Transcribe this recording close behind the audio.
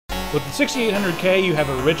With the 6800K, you have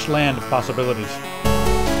a rich land of possibilities.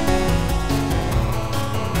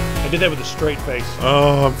 I did that with a straight face.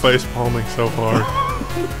 Oh, I'm face palming so hard.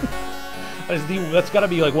 That's got to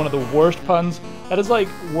be like one of the worst puns. That is like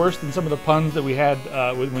worse than some of the puns that we had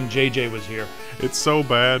when JJ was here. It's so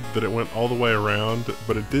bad that it went all the way around,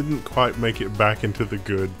 but it didn't quite make it back into the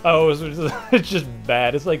good. Oh, it's just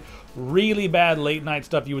bad. It's like really bad late night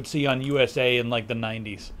stuff you would see on USA in like the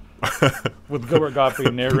 90s. With Gilbert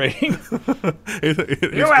Gottfried narrating.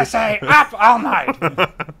 USA up all night.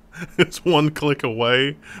 It's one click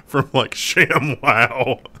away from like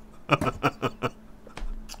ShamWow.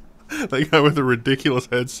 That guy with the ridiculous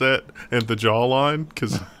headset and the jawline,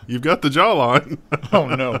 because you've got the jawline. Oh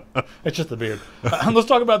no, it's just the beard. Let's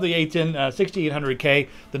talk about the A10 6800K,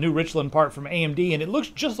 the new Richland part from AMD, and it looks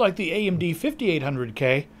just like the AMD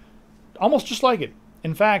 5800K, almost just like it.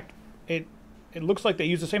 In fact, it looks like they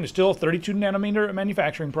use the same. It's still a 32 nanometer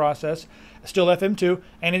manufacturing process, still FM2,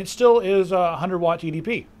 and it still is 100 watt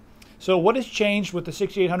TDP. So what has changed with the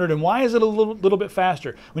 6800, and why is it a little bit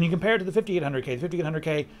faster? When you compare it to the 5800K, the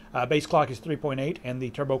 5800K base clock is 3.8 and the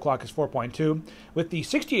turbo clock is 4.2. With the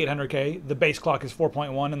 6800K, the base clock is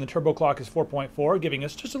 4.1 and the turbo clock is 4.4, giving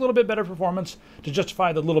us just a little bit better performance to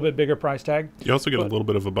justify the little bit bigger price tag. You also get a little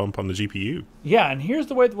bit of a bump on the GPU. Yeah, and here's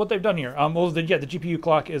the way what they've done here. The GPU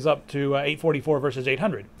clock is up to 844 versus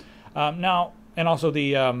 800. Now, and also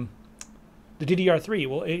the DDR3,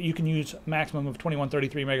 well, you can use maximum of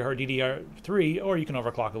 2133 megahertz DDR3, or you can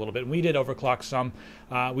overclock a little bit. And we did overclock some.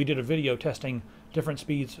 We did a video testing different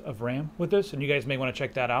speeds of RAM with this, and you guys may want to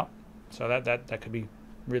check that out. So that could be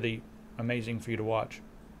really amazing for you to watch.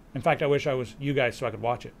 In fact, I wish I was you guys so I could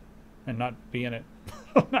watch it and not be in it.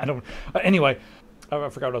 I don't. Anyway, I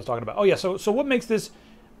forgot what I was talking about. Oh yeah, so what makes this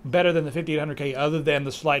better than the 5800K other than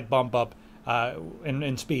the slight bump up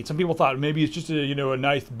in speed? Some people thought maybe it's just a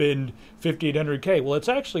nice bend 5800K. Well, it's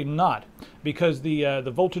actually not, because the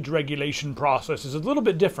voltage regulation process is a little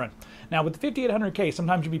bit different. Now with the 5800K,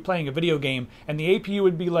 sometimes you'd be playing a video game and the APU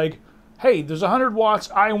would be like, hey, there's 100 watts,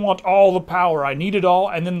 I want all the power, I need it all,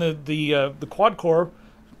 and then the quad core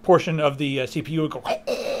portion of the CPU would go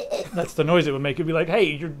that's the noise it would make. It'd be like,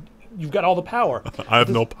 hey, you've got all the power. I have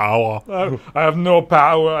no power. I have no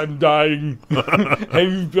power. I'm dying.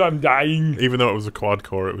 I'm dying. Even though it was a quad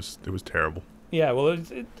core, it was terrible. Yeah, well,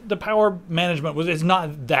 the power management it's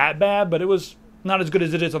not that bad, but it was not as good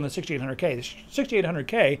as it is on the 6800K. The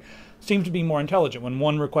 6800K seems to be more intelligent. When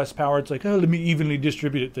one requests power, it's like, oh, let me evenly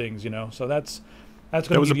distribute it, things, So that's going to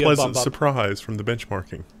be a That was a pleasant surprise from the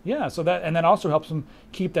benchmarking. Yeah, so that also helps them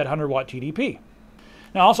keep that 100 watt TDP.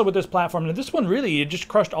 Now, also with this platform, and this one really, it just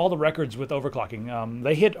crushed all the records with overclocking.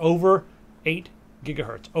 They hit over 8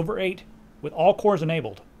 gigahertz, over 8, with all cores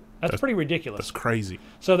enabled. That's pretty ridiculous. That's crazy.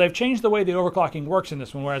 So they've changed the way the overclocking works in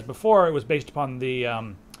this one, whereas before it was based upon the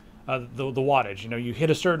wattage. You hit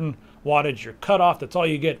a certain wattage, you're cut off, that's all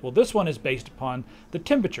you get. Well, this one is based upon the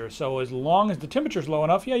temperature. So as long as the temperature's low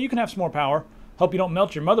enough, yeah, you can have some more power. Hope you don't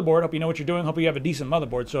melt your motherboard. Hope you know what you're doing. Hope you have a decent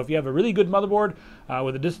motherboard. So if you have a really good motherboard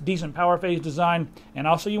with a decent power phase design, and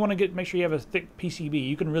also you want to make sure you have a thick PCB,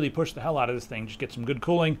 you can really push the hell out of this thing. Just get some good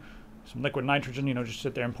cooling, some liquid nitrogen. Just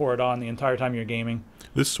sit there and pour it on the entire time you're gaming.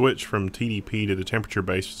 This switch from TDP to the temperature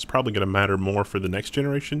base is probably going to matter more for the next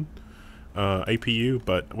generation APU,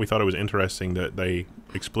 but we thought it was interesting that they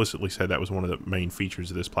explicitly said that was one of the main features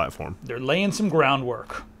of this platform. They're laying some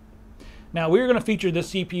groundwork. Now, we're going to feature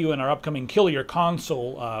this CPU in our upcoming Kill Your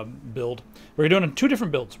Console build. We're doing 2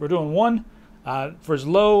 different builds. We're doing one for as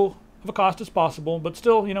low of a cost as possible, but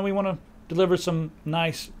still, we want to deliver some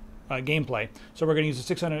nice gameplay. So we're going to use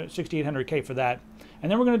the 6800K for that. And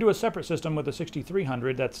then we're going to do a separate system with the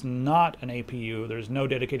 6300 that's not an APU. There's no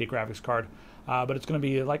dedicated graphics card, but it's going to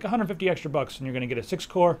be like 150 extra bucks, and you're going to get a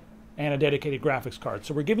 6-core and a dedicated graphics card.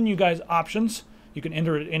 So we're giving you guys options. You can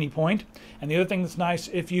enter at any point. And the other thing that's nice,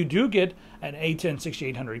 if you do get an A10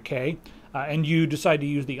 6800K and you decide to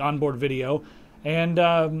use the onboard video, and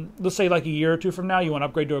let's say like a year or 2 from now you want to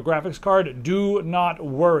upgrade to a graphics card, do not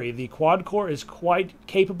worry. The quad core is quite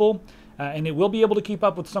capable, and it will be able to keep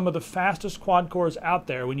up with some of the fastest quad cores out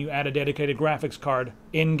there when you add a dedicated graphics card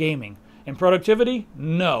in gaming. In productivity,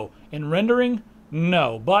 no. In rendering,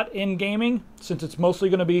 no. But in gaming, since it's mostly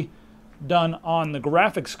going to be done on the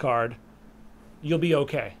graphics card, you'll be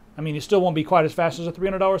okay. I mean, it still won't be quite as fast as a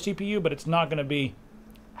 $300 CPU, but it's not going to be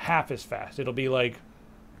half as fast. It'll be like,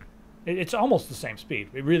 it's almost the same speed.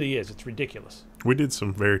 It really is. It's ridiculous. We did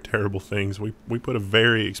some very terrible things. We put a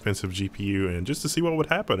very expensive GPU in just to see what would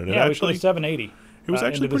happen. And yeah, we put a 780. It was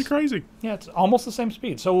actually pretty crazy. Yeah, it's almost the same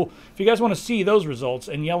speed. So if you guys want to see those results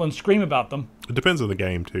and yell and scream about them. It depends on the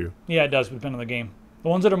game, too. Yeah, it does depend on the game. The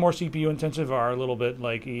ones that are more CPU intensive are a little bit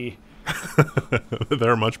like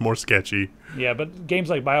They're much more sketchy. Yeah, but games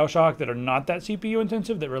like BioShock that are not that CPU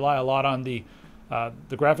intensive, that rely a lot on the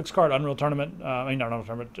graphics card,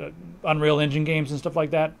 Unreal Engine games and stuff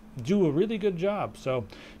like that, do a really good job. So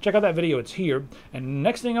check out that video. It's here. And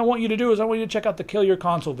next thing I want you to do is I want you to check out the Kill Your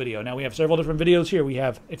Console video. Now we have several different videos here. We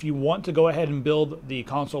have, if you want to go ahead and build the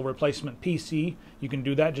console replacement PC, you can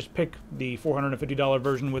do that. Just pick the $450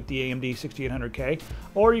 version with the AMD 6800K,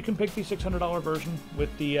 or you can pick the $600 version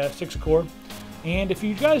with the 6-core. And if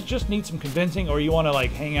you guys just need some convincing, or you want to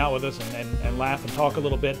like hang out with us and laugh and talk a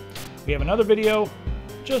little bit, we have another video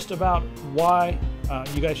just about why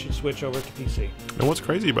you guys should switch over to PC. And what's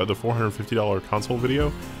crazy about the $450 console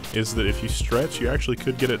video is that if you stretch, you actually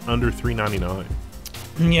could get it under $399.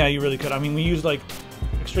 Yeah, you really could. I mean, we use like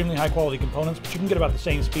extremely high quality components, but you can get about the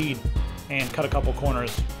same speed and cut a couple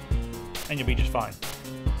corners and you'll be just fine.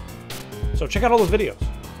 So check out all those videos.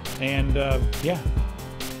 And yeah,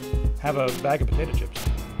 have a bag of potato chips.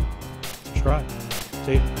 Subscribe.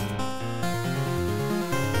 See you.